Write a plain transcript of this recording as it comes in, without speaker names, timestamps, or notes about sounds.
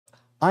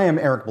I am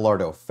Eric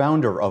Belardo,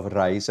 founder of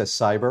Raíces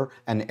Cyber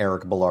and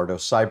Eric Belardo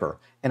Cyber,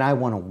 and I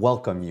want to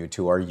welcome you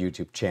to our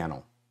YouTube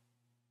channel.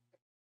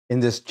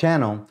 In this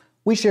channel,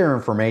 we share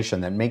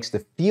information that makes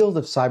the field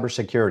of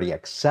cybersecurity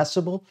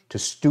accessible to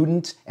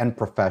students and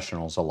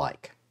professionals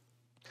alike.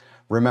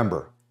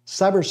 Remember,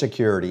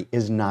 cybersecurity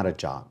is not a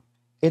job.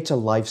 It's a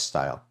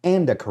lifestyle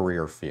and a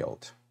career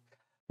field.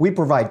 We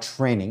provide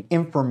training,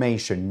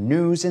 information,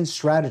 news, and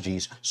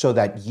strategies so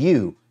that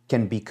you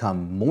can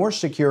become more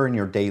secure in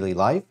your daily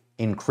life,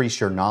 increase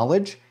your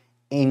knowledge,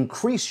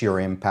 increase your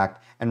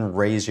impact, and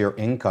raise your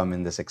income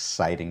in this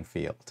exciting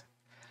field.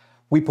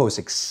 We post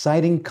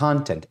exciting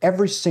content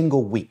every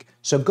single week,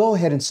 so go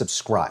ahead and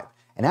subscribe.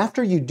 And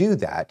after you do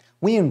that,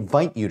 we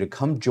invite you to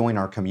come join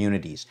our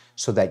communities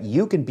so that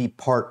you can be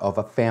part of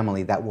a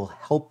family that will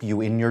help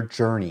you in your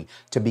journey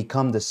to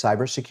become the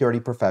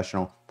cybersecurity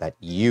professional that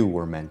you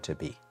were meant to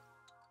be.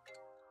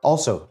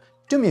 Also,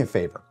 do me a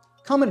favor,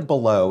 comment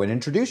below and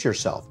introduce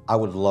yourself. I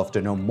would love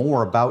to know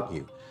more about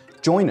you.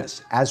 Join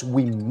us as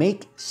we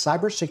make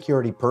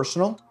cybersecurity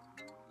personal,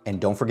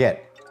 and don't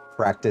forget,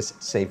 practice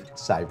safe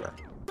cyber.